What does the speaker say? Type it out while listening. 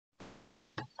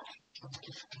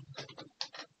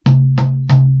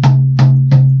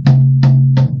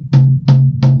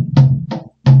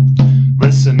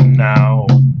Listen now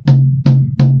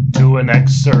to an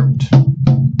excerpt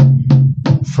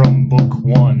from Book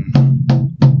 1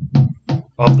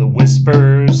 of the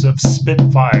Whispers of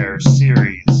Spitfire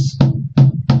series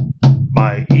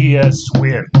by E.S.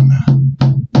 Wynne.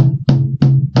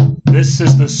 This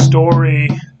is the story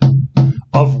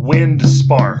of Wind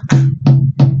Spark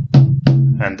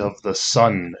and of the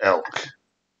Sun Elk.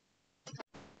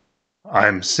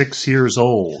 I'm 6 years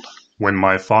old when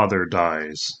my father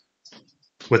dies.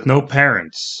 With no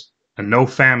parents and no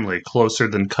family closer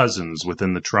than cousins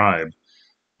within the tribe,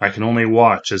 I can only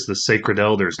watch as the sacred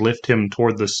elders lift him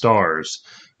toward the stars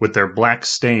with their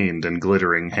black-stained and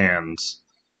glittering hands.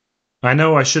 I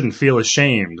know I shouldn't feel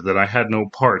ashamed that I had no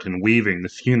part in weaving the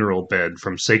funeral bed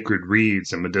from sacred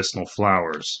reeds and medicinal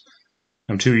flowers.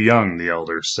 I'm too young, the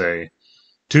elders say.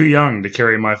 Too young to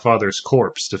carry my father's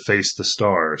corpse to face the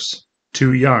stars.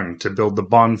 Too young to build the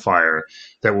bonfire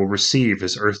that will receive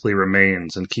his earthly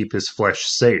remains and keep his flesh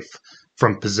safe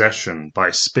from possession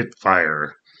by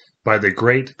Spitfire, by the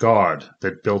great God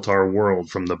that built our world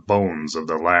from the bones of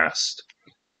the last.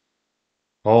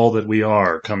 All that we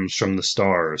are comes from the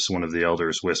stars, one of the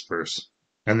elders whispers,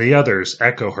 and the others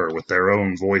echo her with their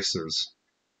own voices.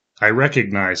 I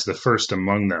recognize the first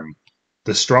among them,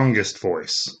 the strongest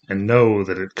voice, and know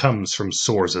that it comes from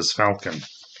Sors's falcon.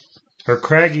 Her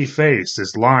craggy face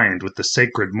is lined with the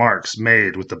sacred marks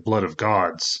made with the blood of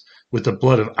gods, with the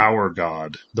blood of our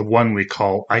god, the one we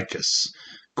call Eikus,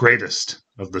 greatest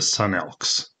of the sun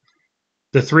elks.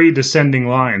 The 3 descending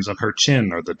lines on her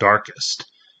chin are the darkest,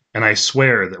 and I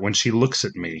swear that when she looks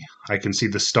at me, I can see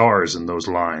the stars in those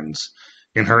lines,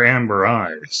 in her amber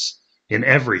eyes, in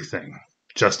everything,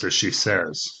 just as she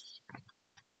says.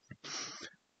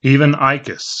 Even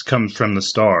Eikus comes from the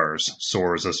stars,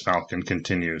 Sors's falcon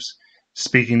continues,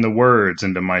 speaking the words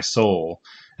into my soul,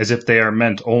 as if they are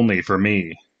meant only for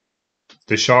me.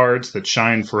 The shards that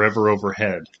shine forever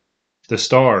overhead, the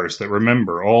stars that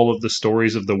remember all of the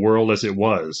stories of the world as it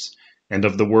was, and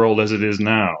of the world as it is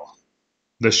now.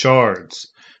 The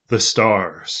shards, the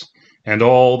stars, and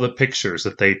all the pictures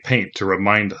that they paint to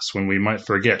remind us when we might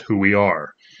forget who we are,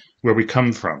 where we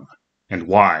come from, and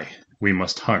why we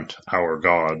must hunt our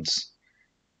gods.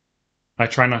 I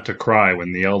try not to cry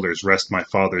when the elders rest my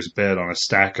father's bed on a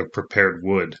stack of prepared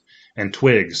wood and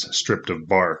twigs stripped of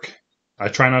bark. I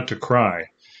try not to cry,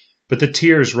 but the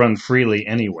tears run freely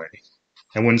anyway,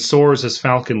 and when Sors's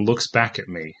falcon looks back at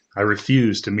me, I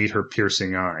refuse to meet her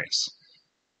piercing eyes.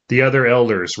 The other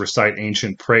elders recite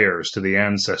ancient prayers to the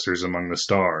ancestors among the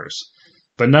stars,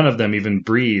 but none of them even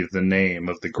breathe the name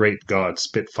of the great god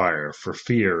Spitfire for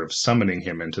fear of summoning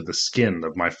him into the skin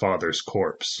of my father's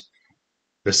corpse.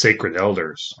 The sacred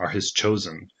elders are his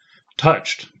chosen,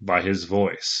 touched by his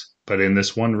voice, but in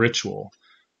this one ritual,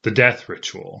 the death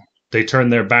ritual, they turn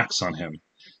their backs on him,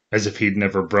 as if he'd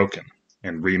never broken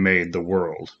and remade the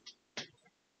world.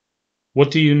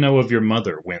 What do you know of your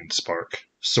mother, Windspark?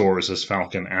 Sors's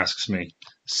falcon asks me,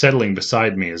 settling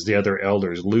beside me as the other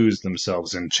elders lose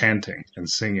themselves in chanting and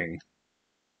singing.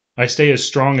 I stay as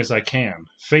strong as I can,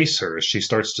 face her as she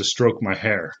starts to stroke my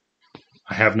hair.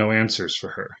 I have no answers for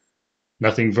her.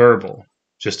 Nothing verbal,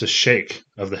 just a shake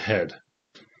of the head.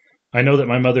 I know that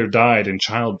my mother died in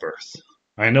childbirth.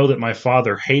 I know that my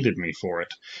father hated me for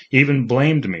it, even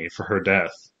blamed me for her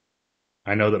death.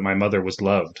 I know that my mother was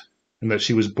loved, and that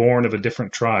she was born of a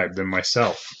different tribe than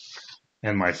myself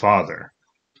and my father.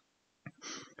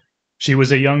 She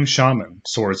was a young shaman,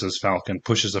 Sors's falcon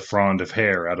pushes a frond of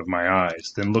hair out of my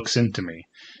eyes, then looks into me,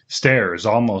 stares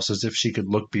almost as if she could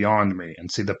look beyond me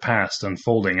and see the past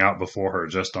unfolding out before her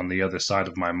just on the other side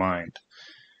of my mind.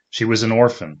 She was an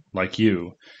orphan, like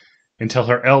you, until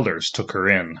her elders took her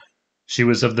in. She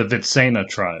was of the Vitsena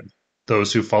tribe,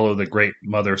 those who follow the great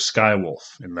Mother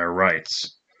Skywolf in their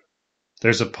rites.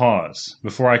 There's a pause,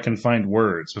 before I can find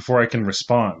words, before I can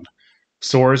respond.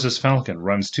 Sors's falcon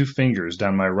runs 2 fingers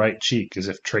down my right cheek as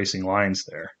if tracing lines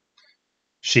there.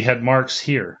 She had marks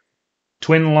here,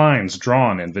 twin lines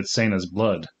drawn in Vitsena's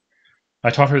blood. I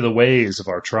taught her the ways of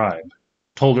our tribe,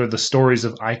 told her the stories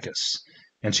of Eikus,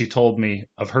 and she told me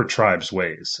of her tribe's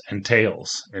ways and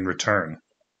tales in return.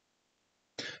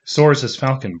 Sors's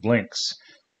falcon blinks,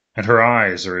 and her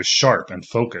eyes are as sharp and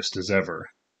focused as ever.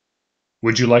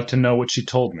 Would you like to know what she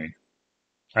told me?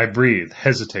 I breathe,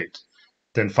 hesitate,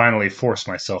 then finally force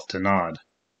myself to nod.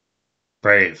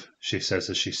 Brave, she says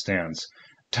as she stands,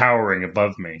 towering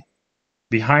above me.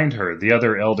 Behind her, the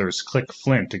other elders click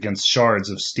flint against shards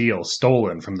of steel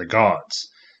stolen from the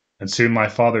gods, and soon my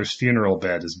father's funeral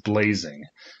bed is blazing,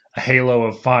 a halo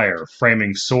of fire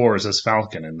framing soars as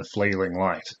falcon in the flailing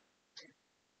light.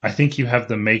 I think you have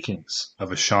the makings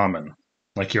of a shaman,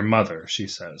 like your mother, she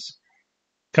says.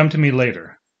 Come to me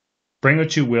later. Bring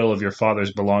what you will of your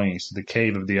father's belongings to the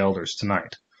cave of the elders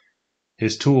tonight.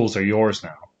 His tools are yours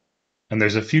now, and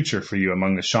there's a future for you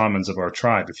among the shamans of our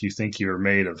tribe if you think you are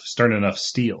made of stern enough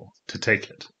steel to take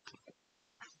it.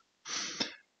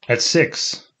 At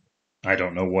 6, I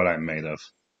don't know what I'm made of.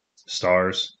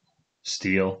 Stars?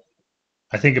 Steel?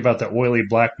 I think about the oily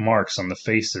black marks on the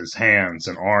faces, hands,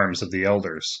 and arms of the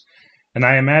elders, and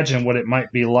I imagine what it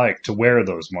might be like to wear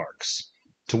those marks,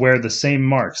 to wear the same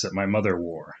marks that my mother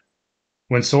wore.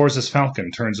 When Soars's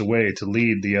falcon turns away to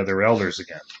lead the other elders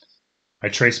again, I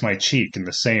trace my cheek in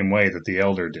the same way that the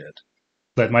elder did.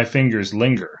 Let my fingers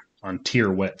linger on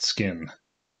tear-wet skin.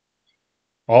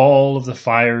 All of the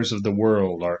fires of the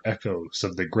world are echoes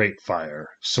of the great fire,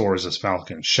 Soars's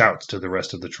falcon shouts to the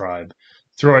rest of the tribe,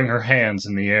 throwing her hands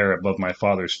in the air above my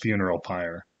father's funeral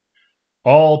pyre.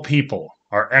 All people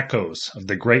are echoes of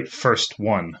the great first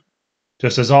one,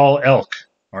 just as all elk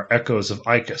are echoes of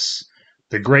Eikus,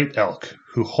 the great elk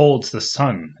who holds the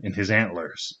sun in his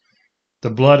antlers. The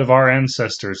blood of our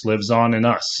ancestors lives on in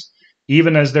us,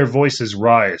 even as their voices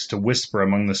rise to whisper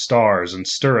among the stars and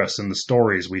stir us in the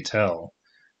stories we tell.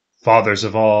 Fathers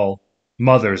of all,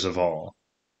 mothers of all,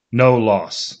 no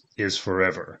loss is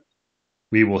forever.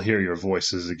 We will hear your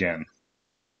voices again.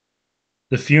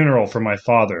 The funeral for my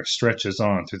father stretches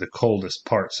on through the coldest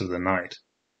parts of the night.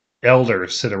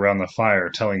 Elders sit around the fire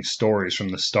telling stories from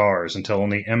the stars until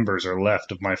only embers are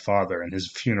left of my father and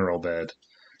his funeral bed.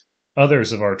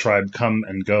 Others of our tribe come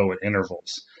and go at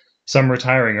intervals, some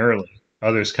retiring early,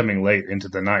 others coming late into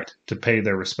the night to pay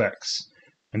their respects,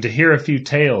 and to hear a few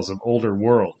tales of older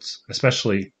worlds,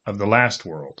 especially of the last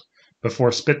world,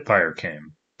 before Spitfire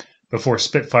came, before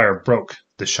Spitfire broke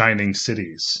the shining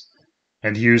cities,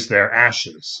 and used their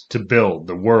ashes to build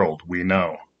the world we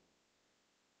know.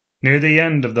 Near the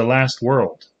end of the last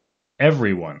world,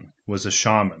 everyone was a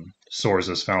shaman.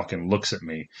 Soars's falcon looks at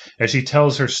me as she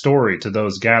tells her story to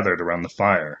those gathered around the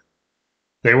fire.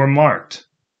 They were marked,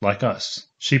 like us.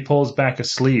 She pulls back a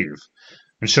sleeve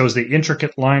and shows the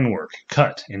intricate linework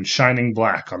cut in shining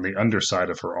black on the underside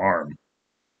of her arm.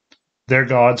 Their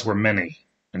gods were many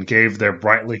and gave their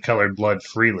brightly colored blood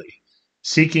freely,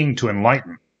 seeking to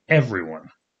enlighten everyone.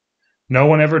 No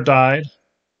one ever died,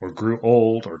 or grew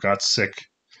old, or got sick.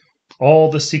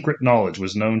 All the secret knowledge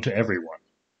was known to everyone,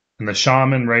 and the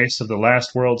shaman race of the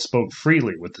last world spoke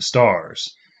freely with the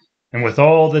stars, and with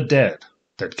all the dead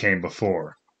that came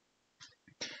before.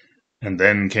 And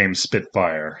then came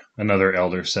Spitfire, another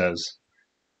elder says.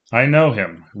 I know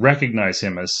him, recognize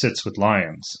him as sits with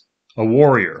lions, a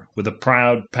warrior with a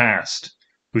proud past,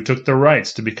 who took the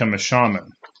rights to become a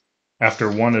shaman,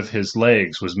 after one of his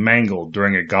legs was mangled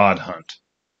during a god hunt.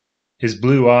 His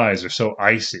blue eyes are so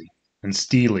icy and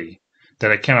steely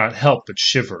that I cannot help but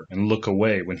shiver and look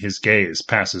away when his gaze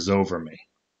passes over me.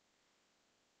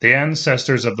 The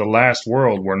ancestors of the last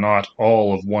world were not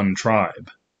all of one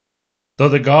tribe, though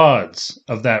the gods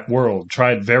of that world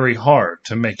tried very hard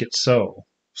to make it so,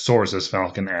 Soars's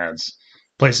falcon adds,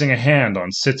 placing a hand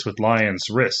on Sits with Lion's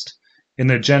wrist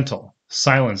in a gentle,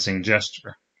 silencing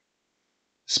gesture.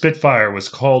 Spitfire was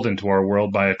called into our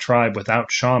world by a tribe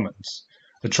without shamans,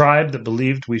 a tribe that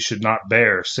believed we should not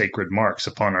bear sacred marks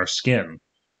upon our skin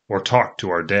or talk to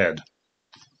our dead.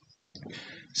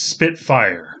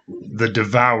 Spitfire, the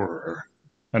devourer,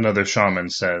 another shaman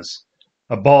says,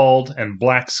 a bald and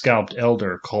black-scalped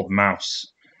elder called Mouse.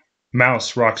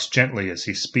 Mouse rocks gently as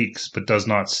he speaks, but does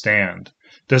not stand,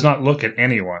 does not look at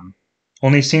anyone,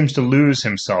 only seems to lose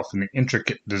himself in the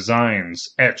intricate designs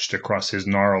etched across his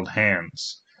gnarled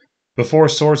hands. Before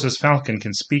Soars's falcon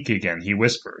can speak again, he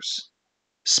whispers,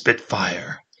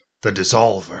 Spitfire, the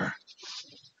dissolver.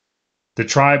 The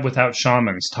tribe without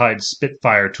shamans tied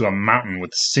Spitfire to a mountain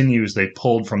with sinews they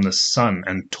pulled from the sun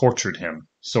and tortured him.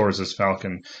 Soars's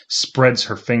falcon spreads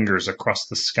her fingers across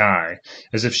the sky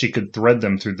as if she could thread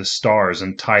them through the stars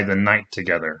and tie the night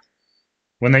together.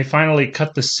 When they finally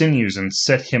cut the sinews and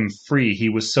set him free, he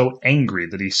was so angry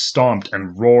that he stomped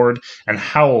and roared and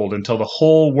howled until the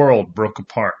whole world broke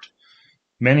apart.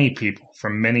 Many people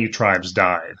from many tribes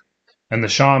died, and the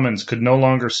shamans could no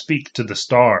longer speak to the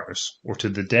stars or to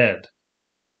the dead.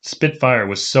 Spitfire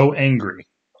was so angry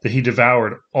that he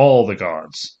devoured all the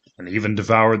gods, and even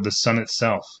devoured the sun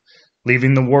itself,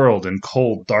 leaving the world in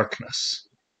cold darkness.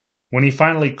 When he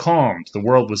finally calmed, the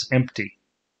world was empty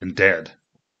and dead.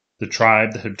 The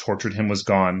tribe that had tortured him was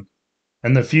gone,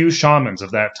 and the few shamans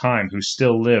of that time who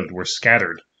still lived were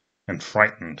scattered and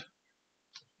frightened.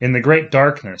 In the great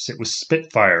darkness, it was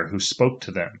Spitfire who spoke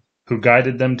to them, who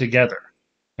guided them together,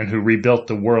 and who rebuilt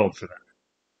the world for them.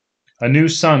 A new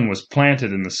sun was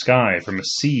planted in the sky from a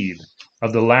seed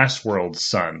of the last world's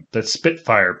sun that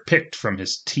Spitfire picked from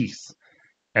his teeth,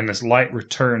 and as light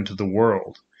returned to the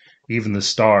world, even the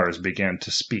stars began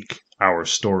to speak our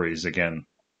stories again.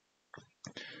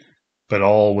 But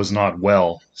all was not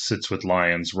well, Sits with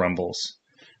Lions rumbles.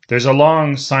 There's a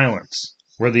long silence,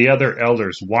 where the other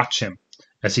elders watch him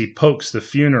as he pokes the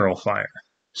funeral fire,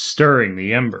 stirring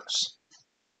the embers.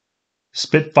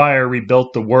 Spitfire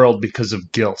rebuilt the world because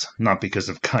of guilt, not because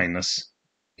of kindness.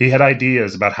 He had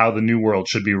ideas about how the new world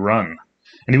should be run,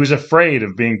 and he was afraid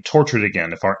of being tortured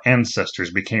again if our ancestors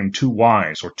became too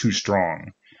wise or too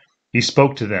strong. He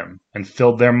spoke to them and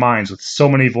filled their minds with so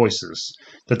many voices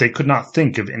that they could not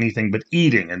think of anything but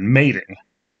eating and mating.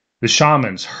 The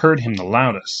shamans heard him the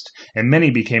loudest, and many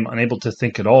became unable to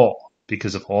think at all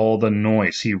because of all the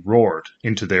noise he roared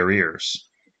into their ears.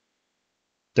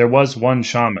 There was one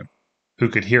shaman who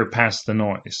could hear past the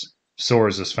noise,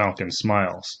 soars as falcon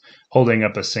smiles, holding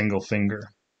up a single finger.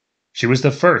 She was the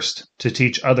first to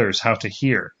teach others how to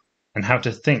hear and how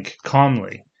to think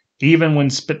calmly, even when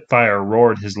Spitfire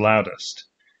roared his loudest.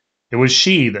 It was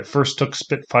she that first took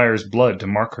Spitfire's blood to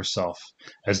mark herself,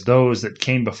 as those that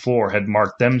came before had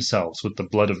marked themselves with the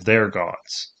blood of their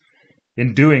gods.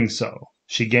 In doing so,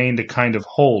 she gained a kind of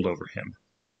hold over him.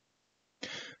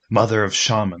 "Mother of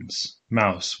shamans,"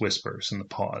 Mouse whispers in the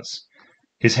pause.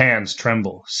 His hands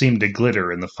tremble, seem to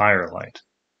glitter in the firelight.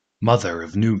 "Mother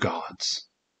of new gods."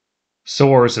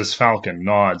 Soars as falcon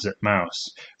nods at Mouse,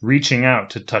 reaching out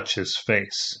to touch his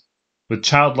face. With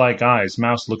childlike eyes,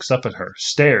 Mouse looks up at her,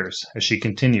 stares as she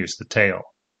continues the tale.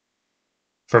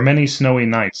 For many snowy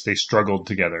nights they struggled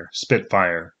together,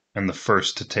 Spitfire and the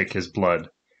first to take his blood.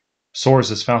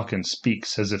 Soars as falcon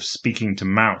speaks as if speaking to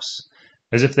Mouse,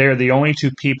 as if they are the only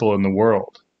two people in the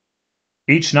world.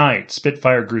 Each night,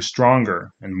 Spitfire grew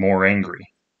stronger and more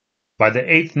angry. By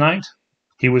the 8th night,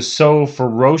 he was so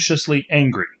ferociously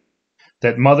angry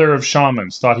that Mother of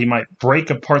Shamans thought he might break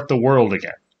apart the world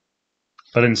again.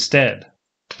 But instead,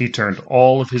 he turned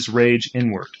all of his rage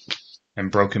inward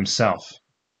and broke himself.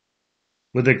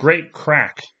 With a great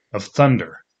crack of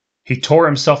thunder, he tore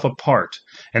himself apart,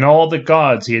 and all the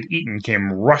gods he had eaten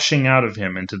came rushing out of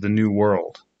him into the new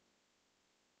world.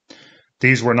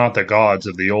 These were not the gods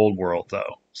of the old world,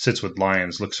 though. Sits with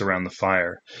Lions looks around the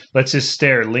fire, lets his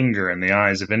stare linger in the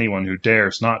eyes of anyone who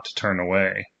dares not to turn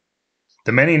away.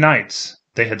 The many nights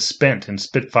they had spent in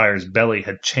Spitfire's belly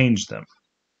had changed them.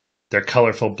 Their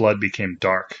colorful blood became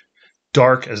dark,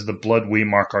 dark as the blood we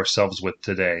mark ourselves with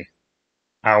today.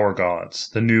 Our gods,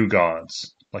 the new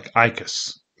gods, like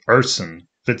Eikus, Urson,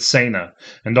 Vitsena,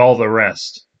 and all the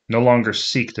rest, no longer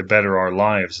seek to better our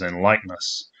lives and enlighten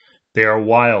us. They are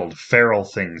wild, feral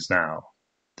things now.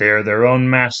 They are their own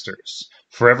masters,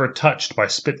 forever touched by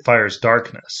Spitfire's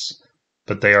darkness.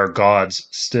 But they are gods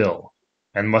still,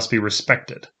 and must be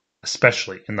respected,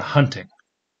 especially in the hunting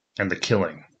and the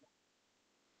killing.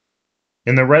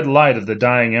 In the red light of the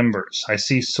dying embers, I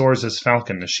see Sors's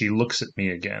falcon as she looks at me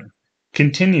again,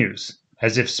 continues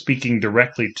as if speaking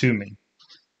directly to me.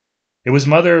 It was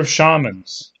Mother of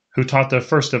Shamans who taught the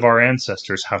first of our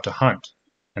ancestors how to hunt,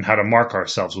 and how to mark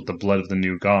ourselves with the blood of the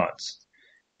new gods.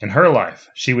 In her life,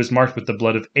 she was marked with the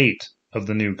blood of 8 of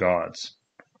the new gods.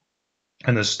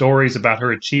 And the stories about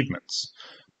her achievements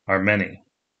are many.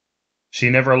 She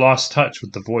never lost touch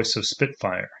with the voice of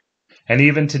Spitfire, and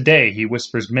even today he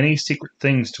whispers many secret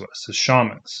things to us as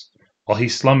shamans, while he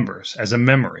slumbers as a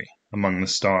memory among the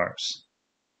stars.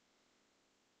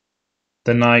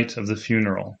 The night of the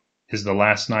funeral is the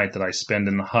last night that I spend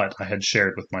in the hut I had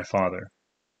shared with my father.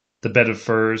 The bed of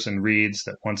furs and reeds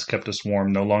that once kept us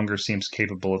warm no longer seems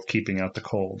capable of keeping out the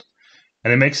cold,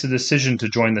 and it makes the decision to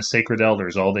join the sacred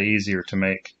elders all the easier to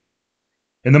make.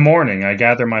 In the morning, I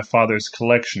gather my father's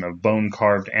collection of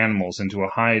bone-carved animals into a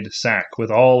hide sack with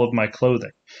all of my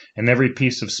clothing and every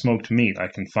piece of smoked meat I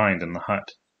can find in the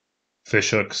hut.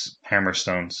 Fishhooks,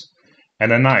 hammerstones,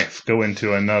 and a knife go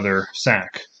into another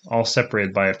sack, all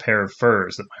separated by a pair of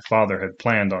furs that my father had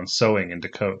planned on sewing into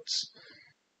coats.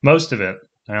 Most of it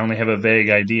I only have a vague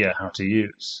idea how to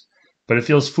use, but it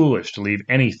feels foolish to leave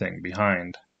anything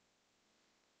behind.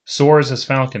 Soars as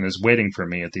falcon is waiting for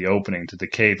me at the opening to the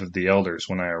cave of the elders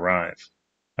when I arrive.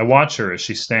 I watch her as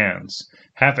she stands,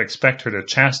 half expect her to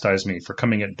chastise me for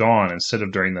coming at dawn instead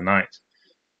of during the night,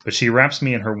 but she wraps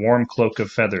me in her warm cloak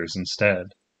of feathers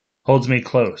instead, holds me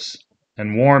close,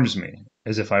 and warms me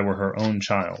as if I were her own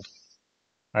child.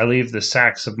 I leave the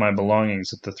sacks of my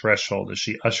belongings at the threshold as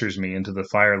she ushers me into the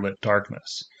fire-lit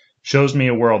darkness, shows me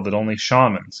a world that only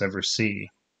shamans ever see.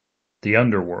 the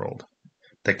underworld,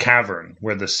 the cavern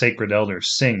where the sacred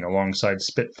elders sing alongside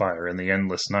Spitfire in the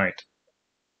endless night.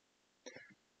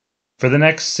 For the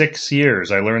next 6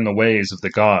 years I learn the ways of the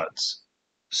gods.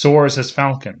 Soars as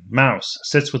falcon, mouse,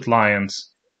 sits with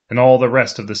lions, and all the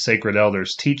rest of the sacred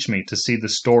elders teach me to see the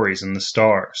stories in the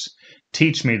stars,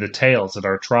 teach me the tales that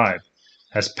our tribe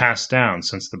has passed down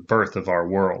since the birth of our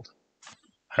world.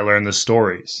 I learn the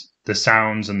stories, the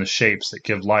sounds and the shapes that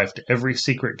give life to every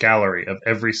secret gallery of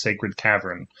every sacred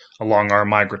cavern along our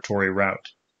migratory route.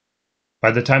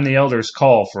 By the time the elders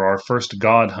call for our first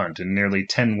god hunt in nearly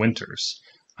 10 winters,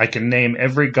 I can name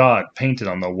every god painted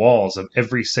on the walls of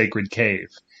every sacred cave,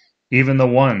 even the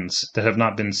ones that have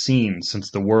not been seen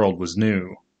since the world was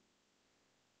new.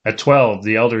 At 12,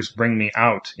 the elders bring me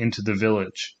out into the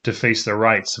village to face the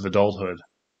rites of adulthood.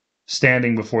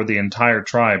 Standing before the entire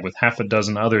tribe with half a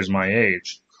dozen others my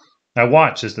age, I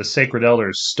watch as the sacred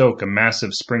elders stoke a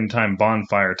massive springtime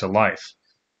bonfire to life,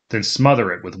 then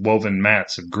smother it with woven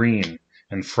mats of green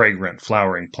and fragrant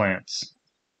flowering plants.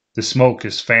 The smoke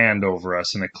is fanned over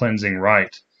us in a cleansing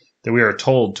rite that we are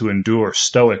told to endure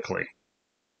stoically.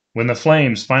 When the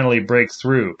flames finally break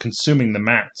through, consuming the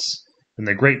mats, and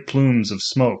the great plumes of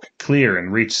smoke clear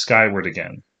and reach skyward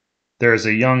again, there is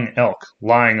a young elk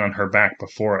lying on her back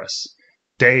before us,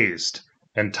 dazed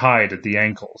and tied at the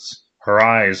ankles, her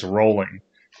eyes rolling,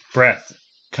 breath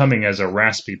coming as a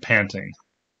raspy panting.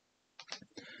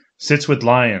 Sits with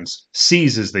lions,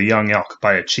 seizes the young elk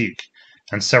by a cheek,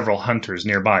 and several hunters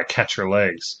nearby catch her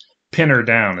legs, pin her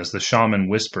down as the shaman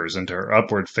whispers into her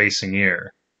upward-facing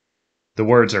ear. The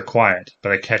words are quiet,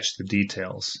 but I catch the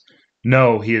details.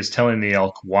 No, he is telling the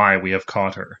elk why we have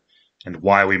caught her, and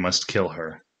why we must kill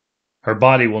her. Her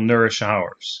body will nourish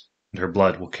ours, and her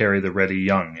blood will carry the ready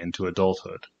young into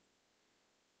adulthood.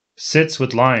 Sits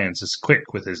with lions is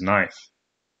quick with his knife.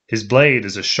 His blade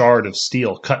is a shard of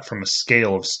steel cut from a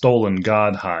scale of stolen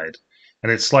god hide,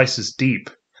 and it slices deep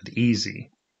and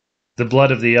easy. The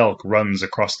blood of the elk runs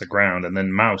across the ground, and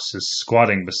then Mouse is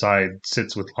squatting beside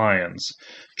Sits with Lions,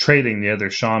 trading the other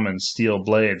shaman's steel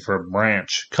blade for a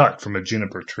branch cut from a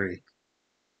juniper tree.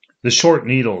 The short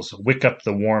needles wick up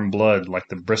the warm blood like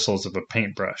the bristles of a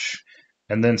paintbrush,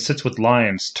 and then Sits with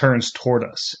Lions turns toward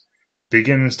us,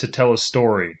 begins to tell a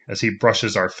story as he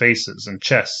brushes our faces and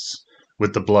chests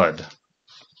with the blood.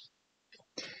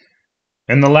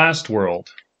 In the last world,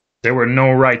 there were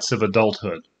no rites of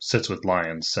adulthood, Sits with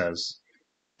Lions says.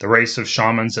 The race of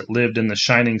shamans that lived in the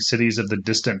shining cities of the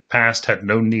distant past had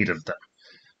no need of them,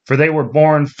 for they were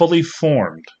born fully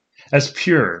formed, as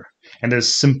pure and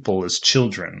as simple as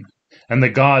children, and the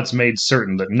gods made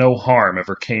certain that no harm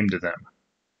ever came to them.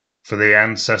 For the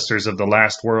ancestors of the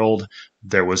last world,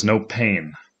 there was no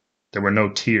pain, there were no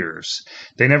tears,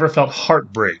 they never felt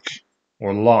heartbreak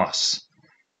or loss.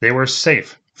 They were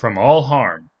safe from all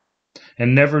harm,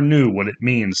 and never knew what it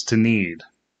means to need,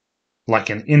 like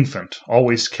an infant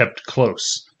always kept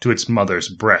close to its mother's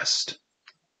breast.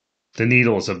 The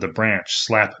needles of the branch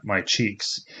slap at my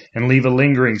cheeks and leave a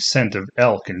lingering scent of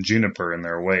elk and juniper in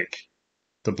their wake.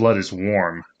 The blood is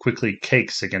warm, quickly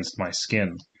cakes against my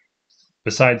skin.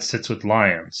 Beside Sits with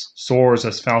Lions, soars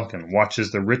as falcon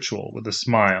watches the ritual with a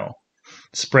smile,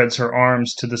 spreads her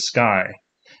arms to the sky,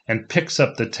 and picks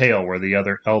up the tale where the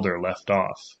other elder left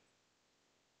off.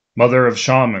 Mother of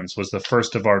Shamans was the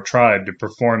first of our tribe to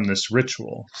perform this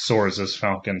ritual, Soars as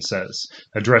Falcon says,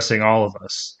 addressing all of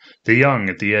us, the young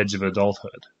at the edge of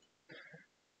adulthood.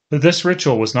 But this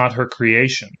ritual was not her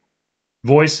creation.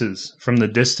 Voices from the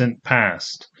distant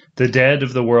past, the dead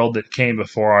of the world that came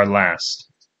before our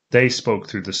last, they spoke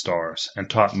through the stars and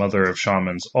taught Mother of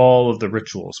Shamans all of the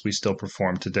rituals we still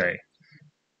perform today.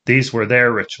 These were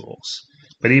their rituals,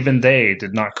 but even they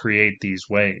did not create these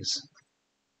ways.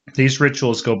 These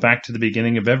rituals go back to the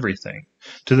beginning of everything,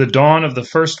 to the dawn of the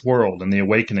first world and the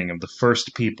awakening of the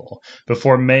first people,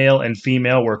 before male and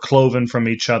female were cloven from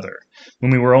each other,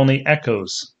 when we were only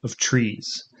echoes of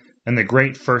trees, and the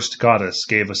great first goddess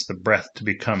gave us the breath to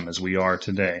become as we are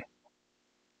today.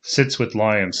 Sits with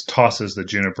Lions tosses the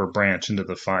juniper branch into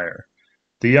the fire.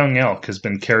 The young elk has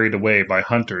been carried away by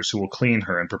hunters who will clean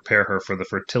her and prepare her for the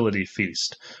fertility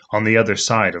feast on the other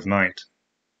side of night.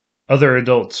 Other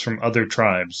adults from other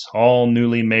tribes, all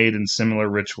newly made in similar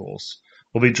rituals,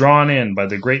 will be drawn in by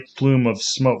the great plume of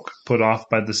smoke put off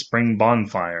by the spring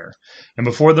bonfire, and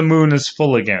before the moon is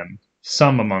full again,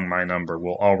 some among my number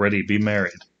will already be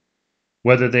married.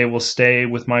 Whether they will stay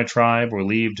with my tribe or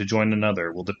leave to join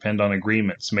another will depend on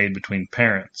agreements made between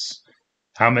parents.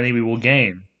 How many we will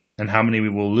gain and how many we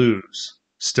will lose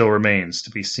still remains to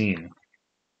be seen.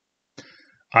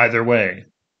 Either way,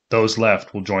 those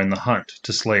left will join the hunt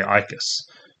to slay Eikus,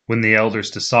 when the elders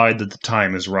decide that the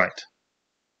time is right.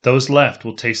 Those left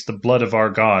will taste the blood of our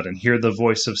god and hear the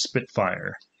voice of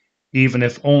Spitfire, even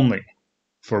if only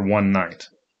for one night.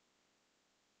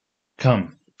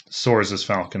 Come, Soares'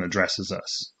 falcon addresses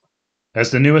us. As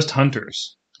the newest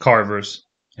hunters, carvers,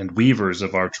 and weavers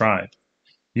of our tribe,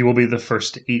 you will be the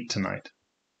first to eat tonight.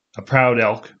 A proud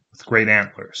elk with great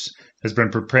antlers has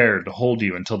been prepared to hold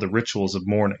you until the rituals of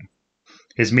morning.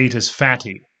 His meat is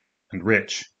fatty and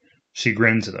rich. She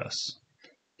grins at us.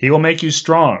 He will make you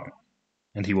strong,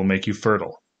 and he will make you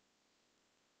fertile.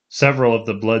 Several of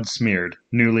the blood-smeared,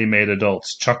 newly made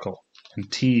adults chuckle and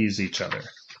tease each other.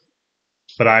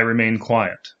 But I remain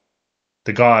quiet.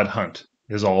 The god hunt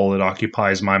is all that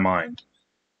occupies my mind.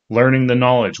 Learning the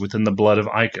knowledge within the blood of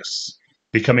Eikus,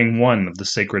 becoming one of the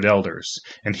sacred elders,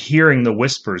 and hearing the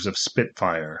whispers of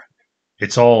Spitfire.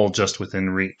 It's all just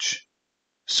within reach.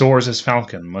 Soares'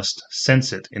 falcon must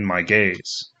sense it in my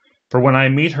gaze, for when I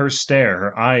meet her stare,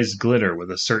 her eyes glitter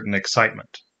with a certain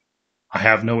excitement. I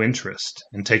have no interest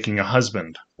in taking a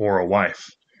husband or a wife.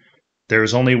 There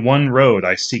is only one road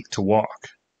I seek to walk.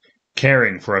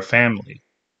 Caring for a family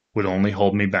would only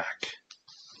hold me back.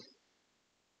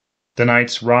 The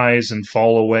nights rise and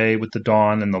fall away with the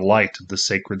dawn and the light of the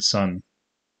sacred sun.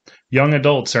 Young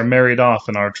adults are married off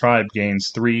and our tribe gains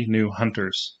 3 new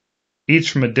hunters,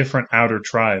 each from a different outer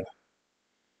tribe.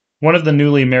 One of the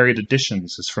newly married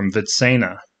additions is from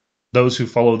Vitsena, those who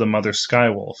follow the mother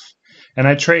Skywolf, and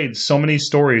I trade so many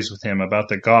stories with him about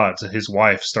the gods that his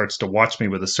wife starts to watch me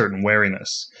with a certain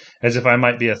wariness, as if I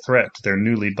might be a threat to their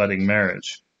newly budding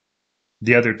marriage.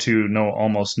 The other 2 know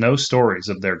almost no stories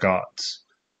of their gods.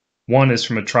 One is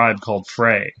from a tribe called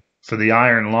Frey, for the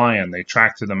Iron Lion they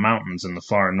track through the mountains in the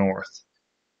far north.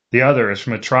 The other is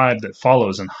from a tribe that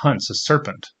follows and hunts a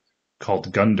serpent,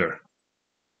 called Gunder.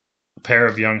 A pair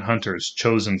of young hunters,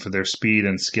 chosen for their speed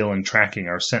and skill in tracking,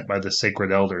 are sent by the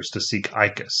sacred elders to seek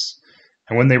Eikus,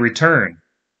 and when they return,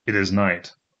 it is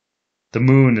night. The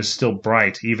moon is still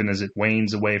bright even as it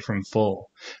wanes away from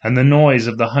full, and the noise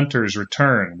of the hunters'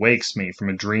 return wakes me from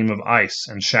a dream of ice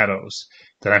and shadows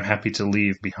that I'm happy to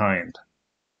leave behind.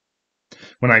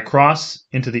 When I cross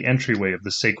into the entryway of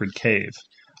the sacred cave,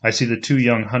 I see the 2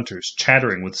 young hunters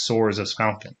chattering with Soares'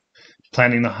 falcon,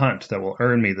 planning the hunt that will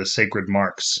earn me the sacred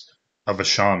marks of a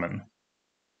shaman.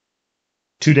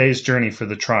 2 days' journey for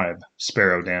the tribe,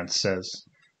 Sparrow Dance says.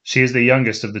 She is the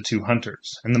youngest of the 2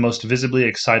 hunters, and the most visibly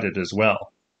excited as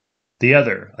well. The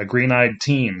other, a green-eyed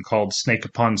teen called Snake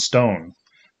Upon Stone,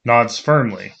 nods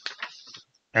firmly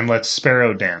and lets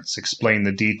Sparrow Dance explain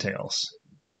the details.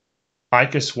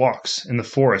 Eikus walks in the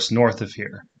forest north of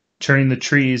here, churning the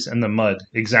trees and the mud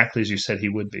exactly as you said he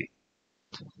would be.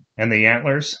 And the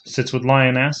Antlers sits with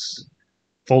Lioness,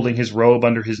 folding his robe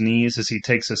under his knees as he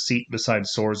takes a seat beside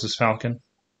Soares' falcon.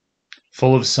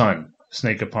 Full of sun,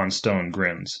 Snake Upon Stone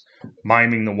grins,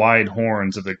 miming the wide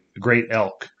horns of the great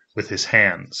elk with his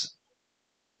hands.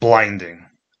 Blinding.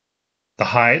 The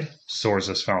hide?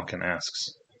 Soares' falcon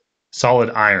asks. Solid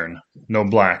iron, no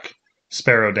black.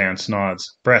 Sparrow Dance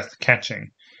nods, breath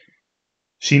catching.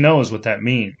 She knows what that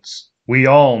means. We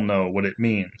all know what it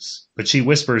means, but she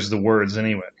whispers the words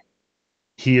anyway.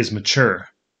 He is mature.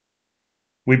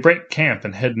 We break camp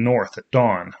and head north at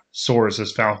dawn.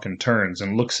 Soares' falcon turns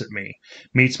and looks at me,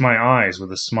 meets my eyes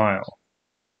with a smile.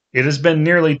 It has been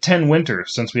nearly 10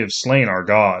 winters since we have slain our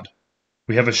god.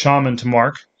 We have a shaman to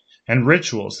mark, and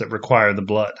rituals that require the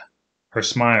blood. Her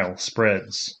smile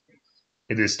spreads.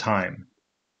 It is time.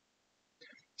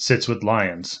 Sits with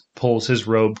lions, pulls his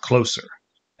robe closer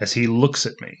as he looks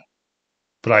at me,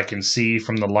 but I can see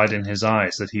from the light in his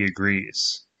eyes that he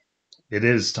agrees. It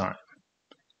is time.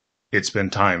 It's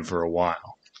been time for a while.